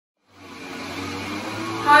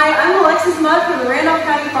this is Mud from the Randolph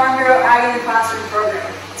County Farm Bureau Ag in the Classroom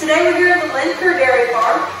program. Today we're here at the Lintker Dairy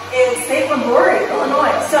Farm in state MOO-re,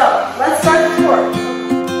 Illinois. So let's start the tour.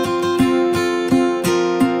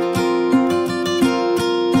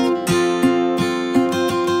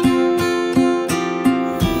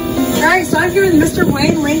 Alright, so I'm here with Mr.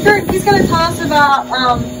 Wayne Lintker. He's going to tell us about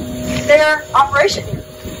their operation here.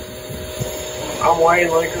 I'm Wayne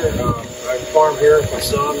Lintker. I farm here with my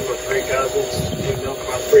son with 3 cousins. We milk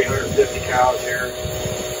about 350 cows here.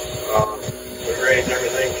 We raise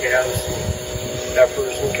everything, calves,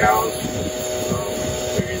 heifers, and cows.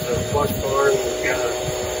 We use a flush barn. We've got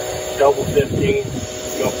a double 15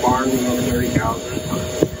 milk barn with about 30 cows at a time.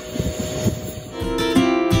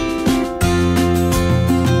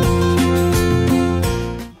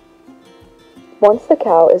 Once the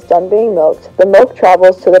cow is done being milked, the milk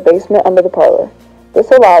travels to the basement under the parlor. This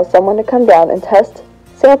allows someone to come down and test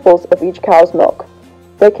samples of each cow's milk.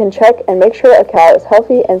 They can check and make sure a cow is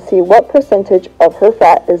healthy and see what percentage of her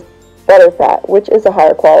fat is butter fat, which is a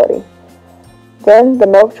higher quality. Then the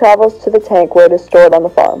milk travels to the tank where it is stored on the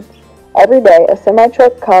farm. Every day, a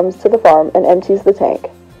semi-truck comes to the farm and empties the tank.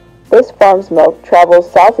 This farm's milk travels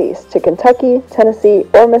southeast to Kentucky, Tennessee,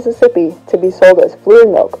 or Mississippi to be sold as fluid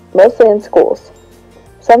milk, mostly in schools.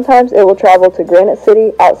 Sometimes it will travel to Granite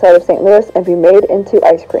City outside of St. Louis and be made into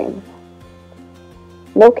ice cream.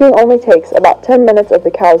 Milking only takes about 10 minutes of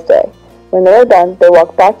the cow's day. When they are done, they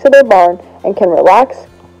walk back to their barn and can relax,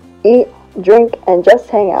 eat, drink, and just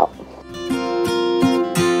hang out.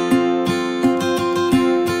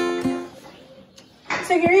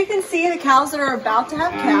 So here you can see the cows that are about to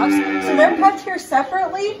have calves. So they're kept here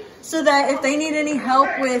separately so that if they need any help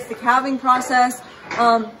with the calving process,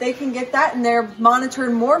 they can get that, and they're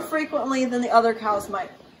monitored more frequently than the other cows might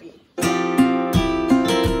be.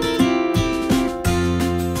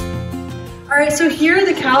 All right, so here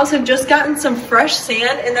the cows have just gotten some fresh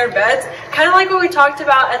sand in their beds, kind of like what we talked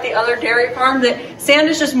about at the other dairy farm, that sand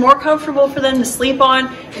is just more comfortable for them to sleep on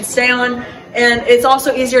and stay on. And it's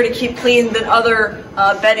also easier to keep clean than other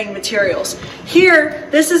bedding materials. Here,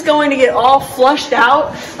 this is going to get all flushed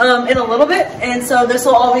out in a little bit, and so this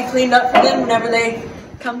will all be cleaned up for them whenever they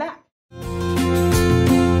come back.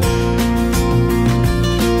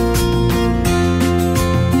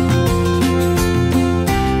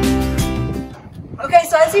 Okay,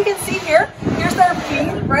 so as you can see here, here's their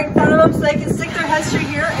feed right in front of them, so they can stick their heads through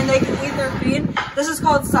here and they can eat their feed. This is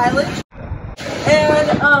called silage.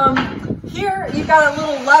 And here you've got a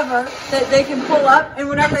little lever that they can pull up, and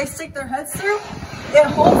whenever they stick their heads through, it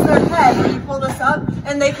holds their head when you pull this up,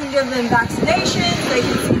 and they can give them vaccinations, they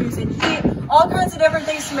can see who's in heat, all kinds of different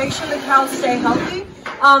things to make sure the cows stay healthy.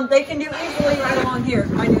 They can do easily right along here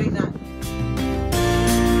by doing that.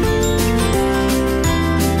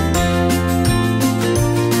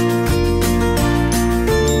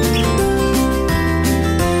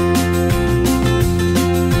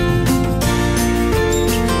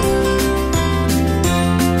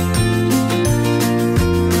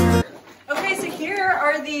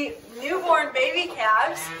 Baby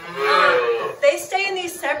calves. They stay in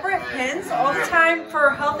these separate pens all the time for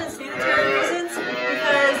health and sanitary reasons,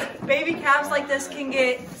 because baby calves like this can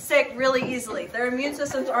get sick really easily. Their immune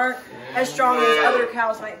systems aren't as strong as other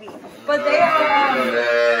cows might be. But they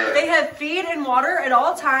have feed and water at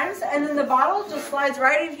all times, and then the bottle just slides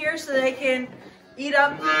right in here so they can eat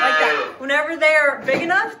up like that. Whenever they are big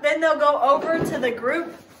enough, then they'll go over to the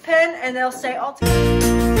group pen and they'll stay all together.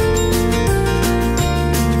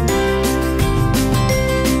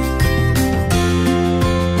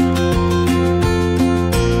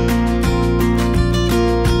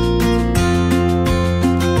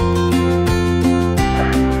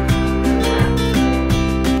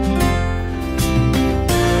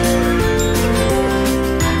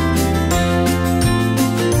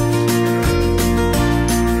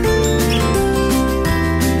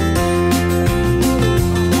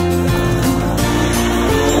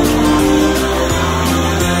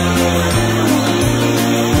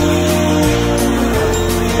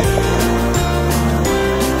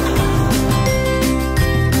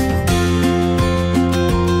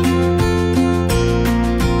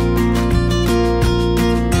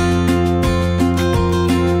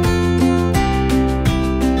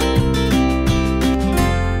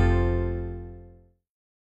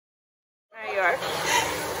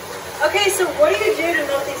 Okay, so what do you do to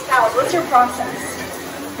milk these cows? What's your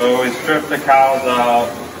process? So we strip the cows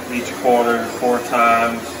out each quarter 4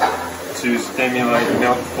 times to stimulate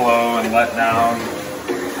milk flow and let down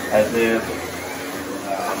as if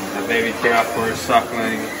the baby calf were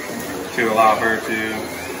suckling, to allow her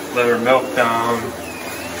to let her milk down.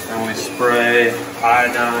 And we spray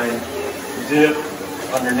iodine dip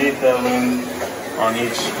underneath the loom on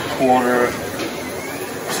each quarter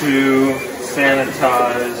to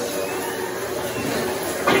sanitize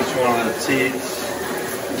each one of the teats.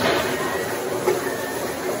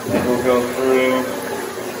 And we'll go through.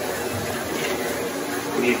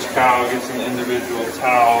 Each cow gets an individual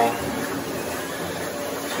towel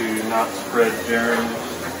to not spread germs,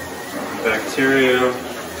 bacteria.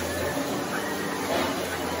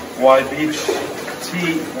 Wipe each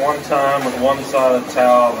teat one time with one side of the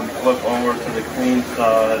towel and flip over to the clean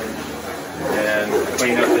side and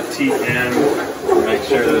clean up the teat end and make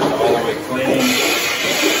sure that it's all the way clean.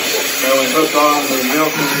 Then we hook on the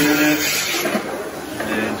milking unit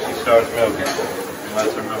and she starts milking. And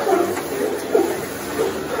that's her milk time.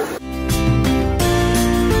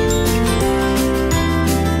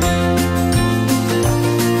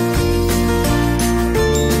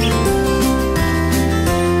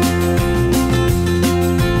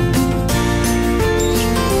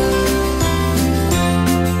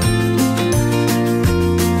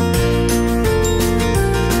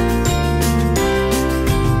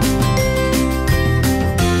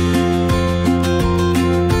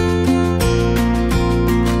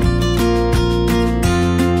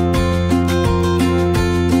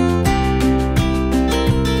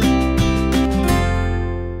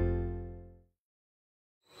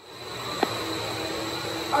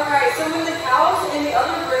 Alright, so when the cows in the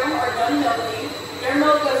other room are done milking, their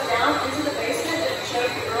milk goes down into the basement that I showed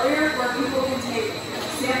you earlier, where people can take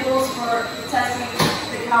samples for testing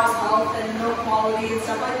the cow's health and milk quality and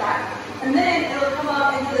stuff like that. And then it'll come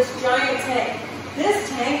up into this giant tank. This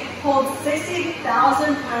tank holds 60,000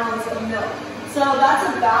 pounds of milk. So that's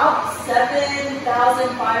about 7,500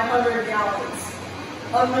 gallons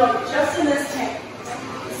of milk just in this tank.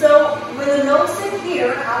 So when the milk's in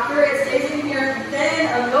here, after it stays in here,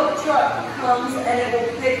 then a milk truck comes and it will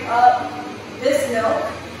pick up this milk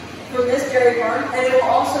from this dairy farm, and it will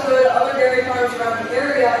also go to other dairy farms around the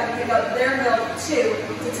area and pick up their milk too,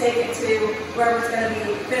 to take it to wherever it's going to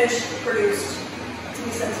be finished, produced, to be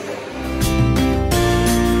sent to you.